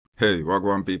Hey,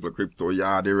 Wagwan people, crypto,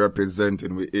 yeah, they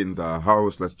representing we in the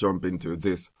house. Let's jump into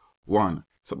this one.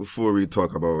 So before we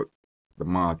talk about the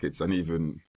markets and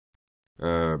even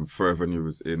further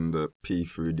news in the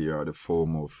P3D or the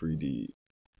FOMO 3D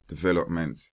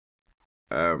developments,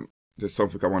 there's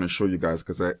something I want to show you guys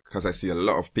because I see a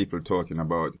lot of people talking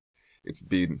about it's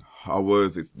been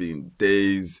hours, it's been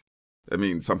days. I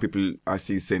mean, some people I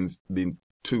see since been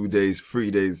 2 days, 3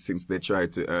 days since they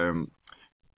tried to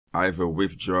either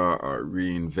withdraw or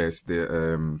reinvest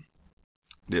their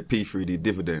P3D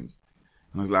dividends.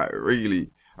 And I was like, really?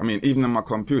 I mean, even on my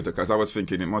computer, because I was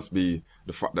thinking it must be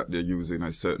the fact that they're using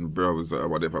a certain browser or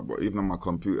whatever, but even on my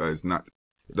computer, it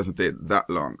doesn't take that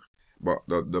long. But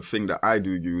the thing that I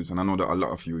do use, and I know that a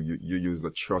lot of you use the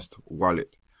Trust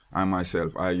wallet. I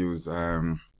myself, I use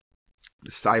the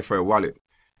CIPHER wallet.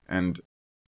 And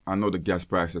I know the gas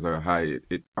prices are high.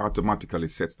 It automatically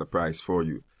sets the price for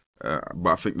you.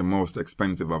 But I think the most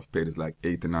expensive I've paid is like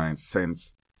 89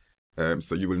 cents.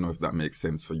 So you will know if that makes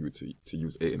sense for you to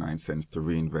use 89 cents to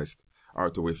reinvest or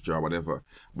to withdraw, whatever.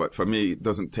 But for me, it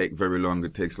doesn't take very long.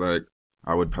 It takes like,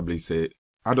 I would probably say,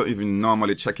 I don't even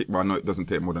normally check it, but I know it doesn't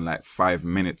take more than like 5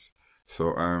 minutes.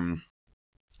 So I'm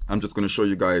just going to show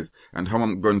you guys, and how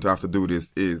I'm going to have to do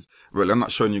this is, well, I'm not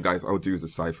showing you guys how to use the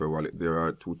CIPHER wallet. There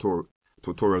are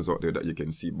tutorials out there that you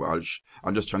can see, but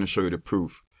I'm just trying to show you the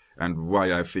proof. And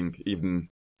why I think even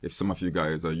if some of you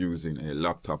guys are using a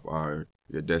laptop or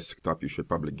your desktop, you should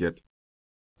probably get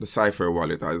the CIPHER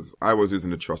wallet. As I was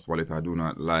using the Trust wallet, I do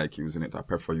not like using it. I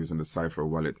prefer using the CIPHER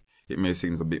wallet. It may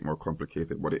seem a bit more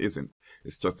complicated, but it isn't.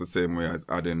 It's just the same way as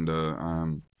adding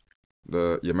your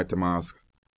MetaMask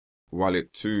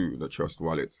wallet to the Trust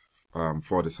wallet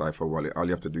for the CIPHER wallet. All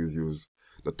you have to do is use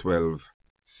the 12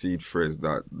 seed phrase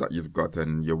that you've got,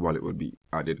 and your wallet will be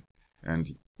added,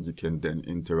 and you can then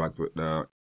interact with the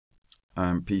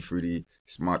P3D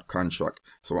smart contract.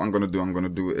 So what I'm going to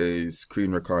do a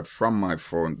screen record from my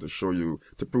phone to show you,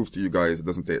 to prove to you guys it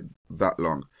doesn't take that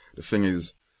long. The thing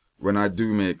is, when I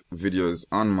do make videos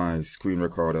on my screen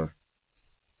recorder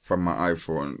from my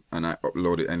iPhone and I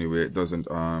upload it anyway, it doesn't,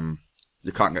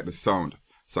 you can't get the sound.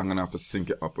 So I'm going to have to sync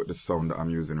it up with the sound that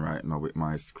I'm using right now with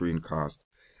my screencast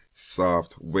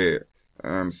software.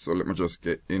 So let me just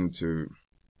get into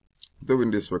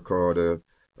doing this recorder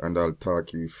and I'll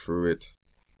talk you through it.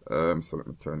 So let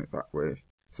me turn it that way.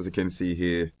 So as you can see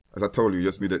here, as I told you, you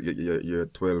just need your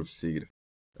 12 seed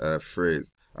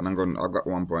phrase. And I've got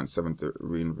 1.7 to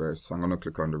reinvest. So I'm gonna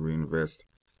click on the reinvest.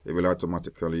 It will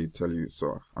automatically tell you,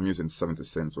 so I'm using 70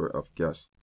 cents worth of gas.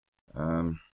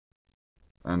 And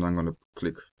I'm gonna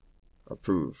click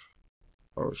approve.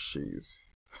 Oh jeez.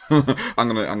 I'm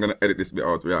gonna edit this bit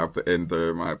out where I have to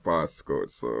enter my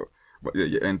passcode. So but yeah,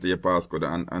 you enter your passcode,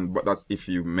 but that's if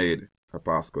you made a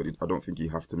passcode. I don't think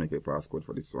you have to make a passcode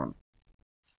for this one.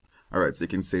 Alright, so you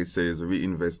can say it says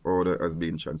reinvest order has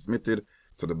been transmitted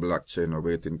to the blockchain,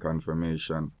 awaiting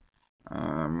confirmation.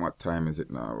 What time is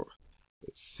it now?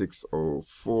 It's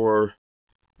 6:04,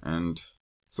 and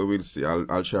so we'll see.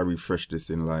 I'll try to refresh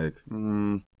this in like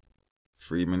 3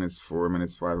 minutes, 4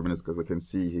 minutes, 5 minutes, because I can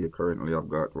see here currently I've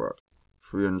got what,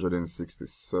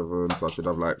 367, so I should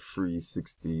have like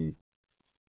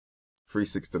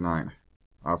 369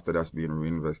 after that's being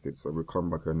reinvested. So we'll come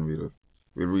back and we'll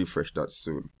refresh that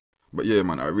soon. But yeah,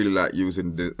 man, I really like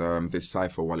using this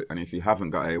CIPHER wallet. And if you haven't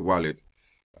got a wallet,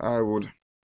 if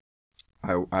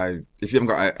you haven't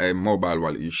got a mobile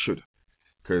wallet, you should,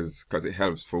 because it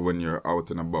helps for when you're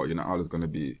out and about. You're not always going to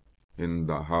be in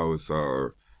the house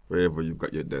or wherever you've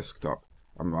got your desktop.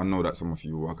 I know that some of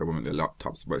you walk around with their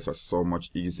laptops, but it's just so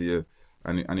much easier,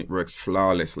 and it works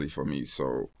flawlessly for me.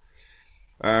 So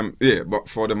yeah, but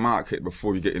for the market,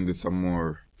 before we get into some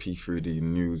more P3D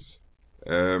news,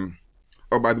 oh,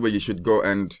 by the way, you should go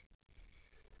and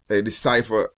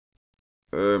decipher.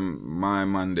 My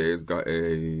Monday has got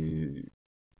a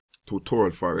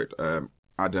tutorial for it.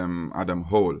 Adam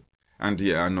Hole, and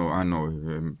yeah, I know.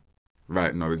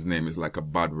 Right now, his name is like a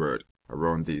bad word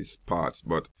around these parts,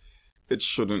 but it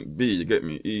shouldn't be. You get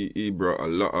me? He brought a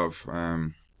lot of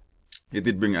he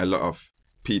did bring a lot of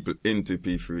people into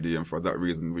P3D, and for that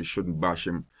reason we shouldn't bash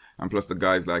him. And plus the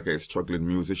guy's like a struggling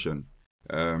musician.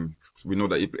 We know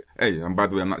that he hey, and by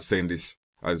the way, I'm not saying this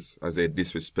as a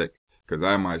disrespect, because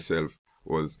I myself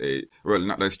was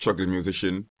not a struggling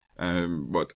musician,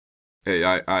 but hey,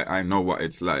 I know what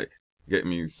it's like. Get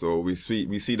me? So we see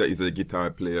that he's a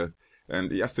guitar player,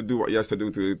 and he has to do what he has to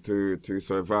do to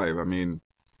survive. I mean,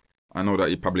 I know that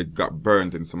he probably got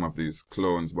burnt in some of these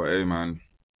clones, but hey man,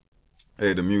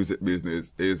 hey, the music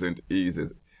business isn't easy.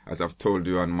 As I've told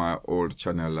you on my old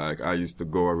channel, like I used to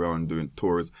go around doing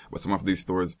tours, but some of these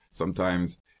tours,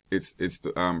 sometimes it's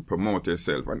to promote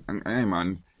yourself. And hey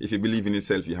man, if you believe in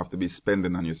yourself, you have to be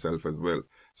spending on yourself as well.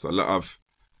 So a lot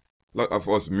of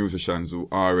us musicians who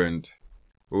haven't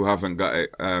got it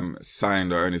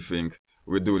signed or anything,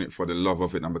 we're doing it for the love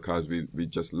of it and because we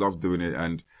just love doing it,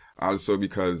 and also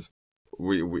because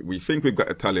we think we've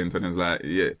got a talent, and it's like,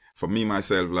 yeah, for me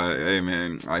myself, like, hey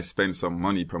man, I spend some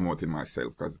money promoting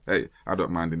myself because hey, I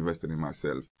don't mind investing in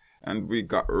myself. And we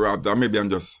got robbed. Or maybe I'm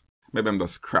just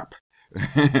crap.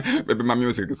 Maybe my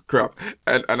music is crap.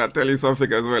 And I tell you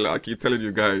something as well, I keep telling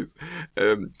you guys,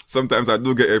 sometimes I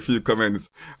do get a few comments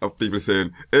of people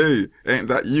saying, hey, ain't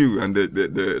that you? And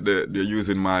they're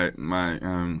using my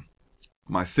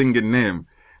singing name.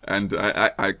 And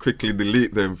I quickly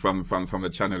delete them from the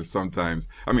channel sometimes.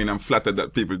 I mean, I'm flattered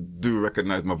that people do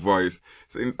recognize my voice.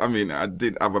 Since, I mean, I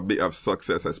did have a bit of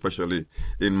success, especially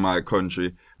in my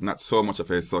country. Not so much of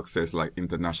a success like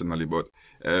internationally, but,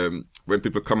 when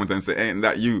people comment and say, ain't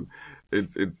that you?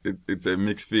 It's a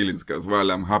mixed feelings, because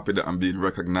while I'm happy that I'm being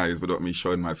recognized without me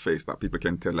showing my face, that people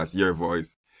can tell that's your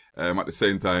voice. At the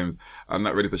same time, I'm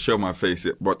not ready to show my face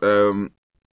yet, but,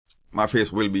 my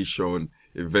face will be shown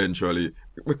eventually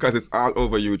because it's all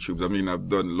over YouTube. I mean, I've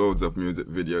done loads of music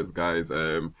videos, guys,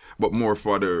 but more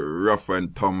for the rough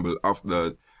and tumble of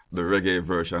the reggae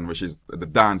version, which is the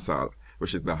dancehall,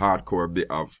 which is the hardcore bit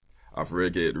of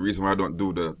reggae. The reason why I don't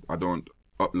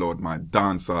upload my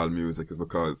dancehall music is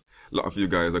because a lot of you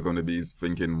guys are going to be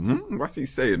thinking, what's he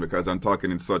saying? Because I'm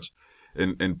talking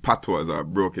in patois or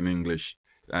broken English,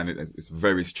 and it's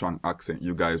very strong accent.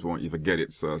 You guys won't even get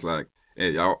it. So it's like,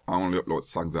 hey, I only upload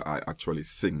songs that I actually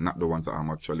sing, not the ones that I'm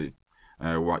actually,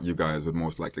 what you guys would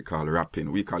most likely call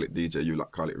rapping. We call it DJ, you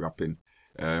like call it rapping.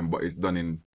 But it's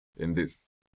done in this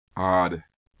hard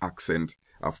accent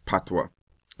of patois,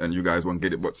 and you guys won't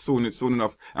get it. But soon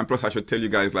enough. And plus I should tell you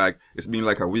guys, like, it's been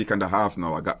like a week and a half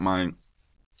now. I got my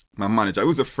manager,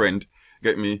 who's a friend,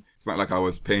 get me? It's not like I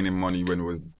was paying him money when I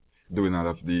was doing all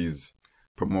of these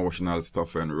promotional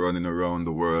stuff and running around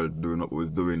the world doing what I was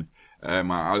doing. I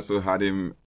also had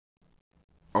him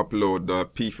upload the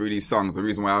P3D songs. The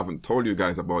reason why I haven't told you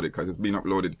guys about it, because it's been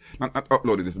uploaded, not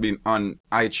uploaded, it's been on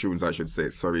iTunes, I should say,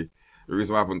 sorry. The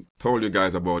reason why I haven't told you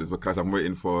guys about it is because I'm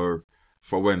waiting for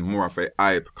when more of a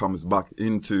hype comes back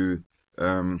into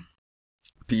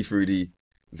P3D,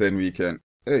 then we can,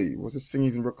 hey, was this thing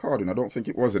even recording? I don't think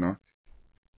it was, you know.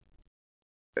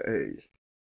 Hey,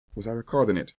 was I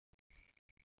recording it?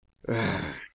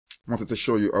 I wanted to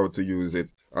show you how to use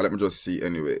it. Let me just see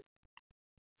anyway.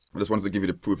 I just wanted to give you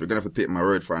the proof. You're going to have to take my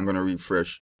word for it. I'm going to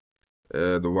refresh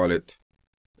the wallet.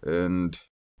 And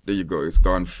there you go. It's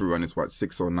gone through, and it's what,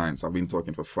 6:09. So I've been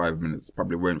talking for 5 minutes.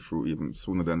 Probably went through even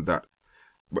sooner than that.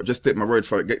 But just take my word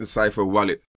for it. Get the CIPHER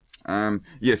wallet.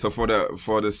 Yeah, so for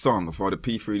the song, for the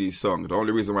P3D song, the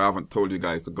only reason why I haven't told you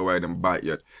guys to go ahead and buy it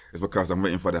yet is because I'm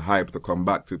waiting for the hype to come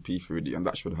back to P3D, and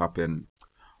that should happen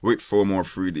with FOMO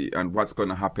 3D. And what's going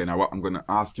to happen, and what I'm going to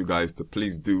ask you guys to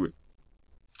please do it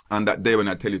on that day when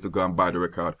I tell you to go and buy the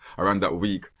record, around that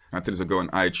week, and I tell you to go on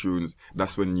iTunes,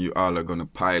 that's when you all are going to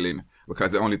pile in,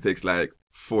 because it only takes like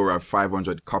 400 or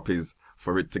 500 copies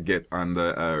for it to get on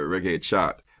the reggae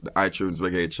chart, the iTunes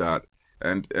reggae chart.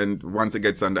 And once it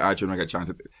gets on the iTunes reggae chart,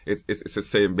 it's the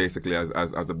same basically as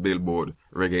the Billboard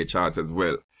reggae charts as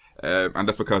well. And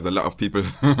that's because a lot of people,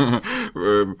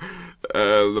 the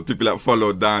people that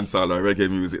follow dancehall or reggae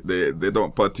music, they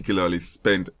don't particularly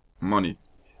spend money.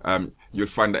 You'll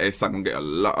find that a song will get a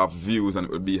lot of views and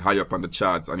it will be high up on the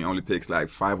charts, and it only takes like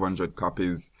 500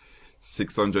 copies,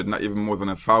 600, not even more than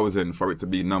 1,000 for it to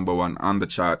be #1 on the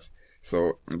charts.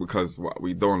 So, because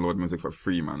we download music for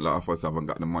free, man. A lot of us haven't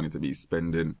got the money to be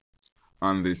spending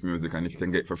on this music, and if you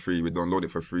can get it for free, we download it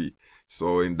for free.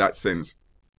 So in that sense,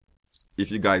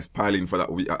 if you guys pile in for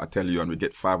that week, I tell you, and we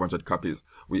get 500 copies,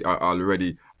 we are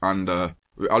already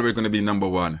we're already going to be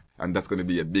 #1, and that's going to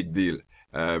be a big deal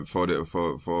for the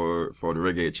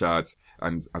reggae charts.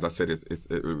 And as I said, it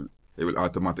will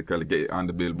automatically get it on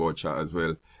the Billboard chart as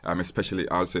well. Especially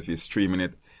also if you're streaming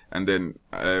it, and then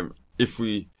if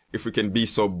we can be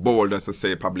so bold as to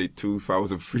say probably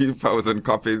 2,000, 3,000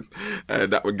 copies,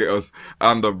 that would get us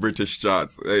on the British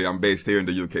charts. Hey, I'm based here in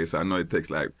the UK, so I know it takes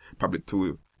like probably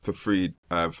 2,000 to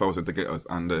 3,000 to get us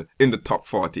in the top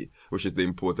 40, which is the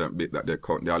important bit that they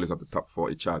count. They always have the top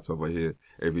 40 charts over here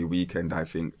every weekend, I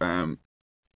think. And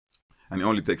it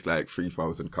only takes like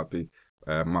 3,000 copy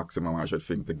maximum, I should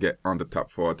think, to get on the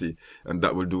top 40, and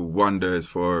that will do wonders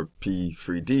for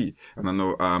P3D. And I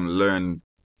know Learn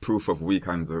Proof of Weak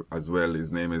Hands as well.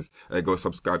 His name is. Go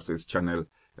subscribe to his channel.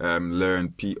 Learn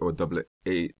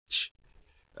POWH.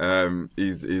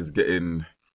 He's getting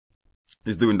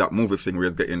he's doing that movie thing where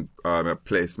he's getting a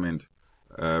placement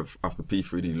of the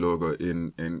P3D logo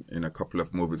in a couple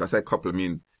of movies. I say couple, I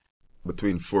mean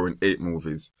between 4 and 8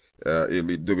 movies. He'll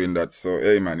be doing that. So,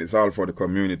 hey man, it's all for the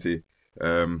community.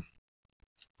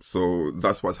 So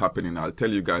that's what's happening. I'll tell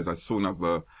you guys as soon as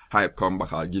the hype come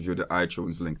back, I'll give you the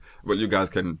iTunes link. Well, you guys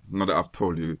can, now that I've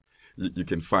told you, you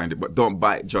can find it, but don't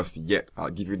buy it just yet. I'll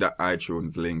give you that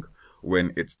iTunes link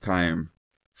when it's time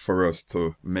for us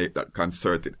to make that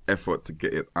concerted effort to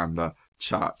get it on the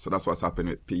chart. So that's what's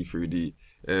happening with P3D.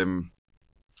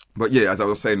 But yeah, as I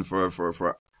was saying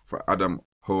for Adam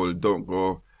Hole, don't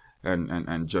go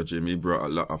and judge him. He brought a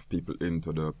lot of people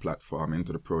into the platform,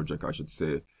 into the project, I should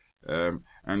say.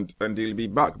 And he'll be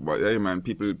back. But hey man,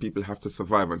 people have to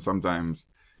survive, and sometimes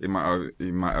he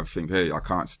might have think, hey, I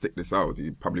can't stick this out.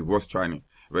 He probably was trying it.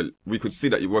 Well, we could see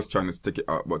that he was trying to stick it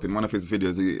out, but in one of his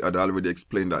videos he had already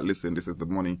explained that, listen, this is the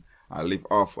money I live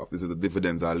off of, this is the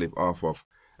dividends I live off of.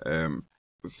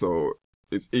 So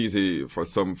it's easy for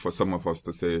some of us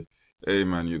to say, hey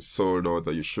man, you've sold out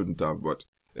or you shouldn't have, but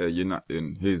you're not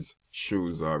in his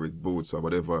shoes or his boots or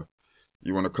whatever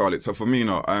you want to call it. So for me,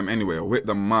 no, anyway, with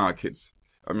the markets,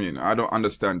 I mean, I don't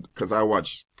understand, because I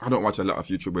don't watch a lot of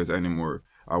YouTubers anymore.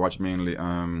 I watch mainly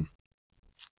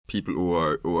people who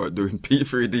are doing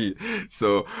P3D.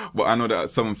 So, but I know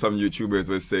that some YouTubers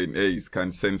were saying, hey, his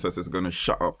consensus is gonna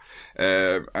shut up,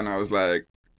 and I was like,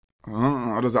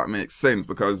 how does that make sense?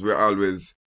 Because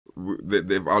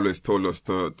they've always told us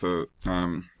to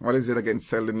what is it again,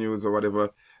 sell the news or whatever,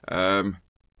 and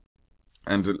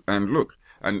look,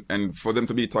 and for them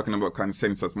to be talking about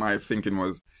consensus, my thinking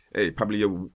was, hey, probably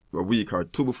a week or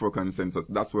two before consensus,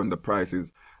 that's when the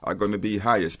prices are going to be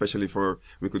high, especially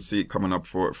we could see it coming up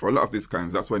for a lot of these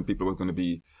kinds. That's when people was going to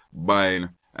be buying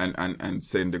and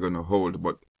saying they're going to hold.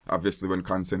 But obviously when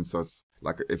consensus,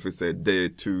 like if it's a day,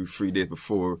 2, 3 days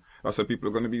before, that's when people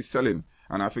are going to be selling.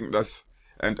 And I think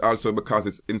and also because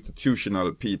it's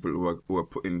institutional people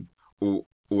who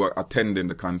are attending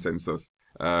the consensus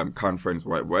conference,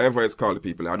 whatever it's called,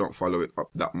 people, I don't follow it up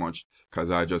that much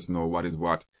because I just know what is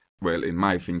what. Well, in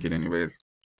my thinking anyways,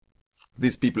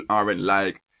 these people aren't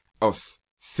like us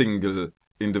single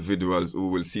individuals who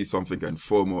will see something and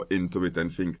FOMO into it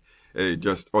and think, hey,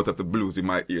 just out of the blues, you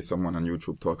might hear someone on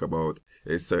YouTube talk about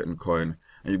a certain coin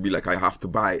and you'd be like, I have to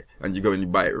buy it. And you go and you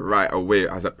buy it right away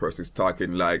as that person's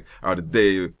talking, like, or the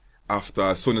day after,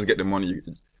 as soon as you get the money,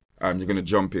 you're going to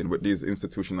jump in. With these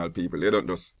institutional people, they don't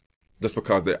just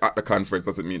because they're at the conference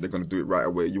doesn't mean they're going to do it right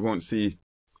away. You won't see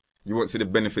the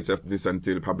benefits of this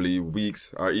until probably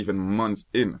weeks or even months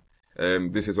in.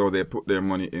 This is how they put their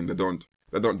money in. They don't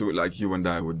do it like you and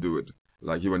I would do it.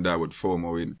 Like you and I would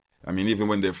FOMO in. I mean, even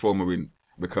when they're FOMO in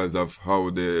because of how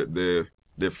their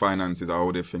finances or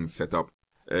how their things set up.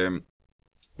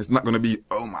 It's not going to be,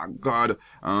 oh my God,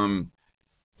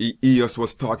 EOS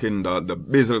was talking the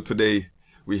Bizzle today.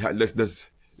 We had,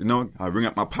 I ring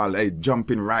up my pal, hey,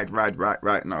 jumping right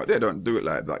now. They don't do it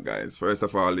like that, guys. First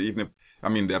of all, even if, I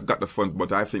mean, they've got the funds,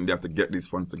 but I think they have to get these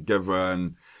funds together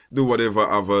and do whatever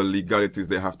other legalities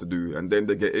they have to do, and then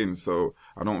they get in. So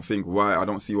I don't see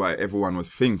why everyone was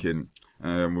thinking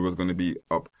we was going to be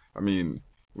up. I mean,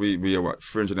 we are what,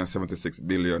 376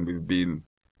 billion. We've been,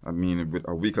 I mean,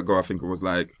 a week ago, I think it was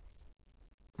like,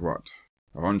 what,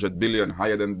 100 billion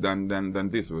higher than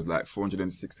this. It was like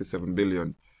 467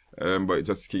 billion. But it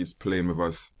just keeps playing with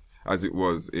us as it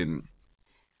was in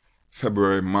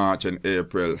February, March, and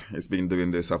April. It's been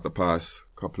doing this after the past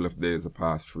couple of days, the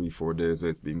past 3-4 days, where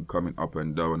it's been coming up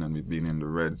and down, and we've been in the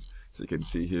reds, so you can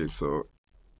see here. So,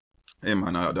 hey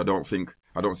man, I don't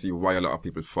see why a lot of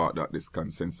people thought that this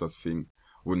consensus thing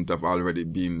wouldn't have already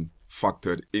been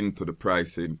factored into the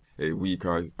pricing a week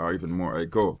or even more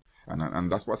ago,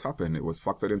 and that's what's happened. It was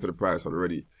factored into the price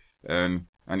already, and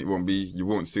you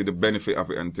won't see the benefit of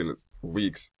it until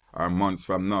weeks or months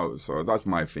from now. So that's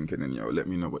my thinking, and let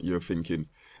me know what you're thinking.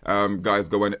 Guys,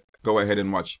 go ahead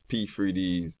and watch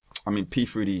P3D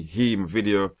heme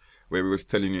video, where we was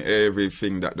telling you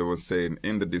everything that they was saying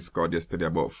in the Discord yesterday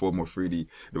about FOMO 3D.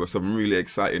 There was some really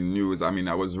exciting news. I mean,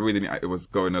 I was reading it was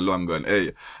going along, and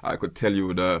hey, I could tell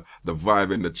you the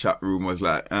vibe in the chat room was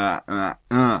like,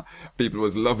 people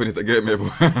was loving it again.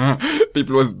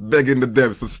 People was begging the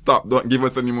devs to stop. Don't give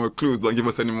us any more clues. Don't give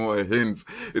us any more hints.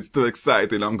 It's too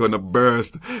exciting. I'm gonna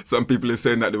burst. Some people are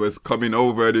saying that they was coming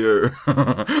over there,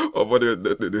 over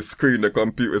the screen, the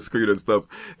computer screen and stuff.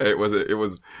 It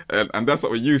was, and that's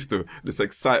what we're used to. This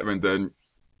excitement. And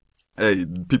hey,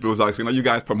 people was asking, are you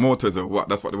guys promoters or what?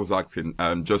 That's what they was asking,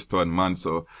 Justo and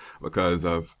Manso, because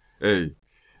of, hey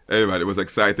man, it was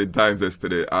exciting times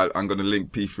yesterday. I'm gonna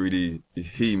link P3D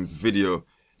Heem's video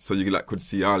So you like could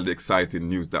see all the exciting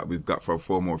news that we've got for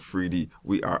FOMO 3D.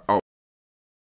 We are out.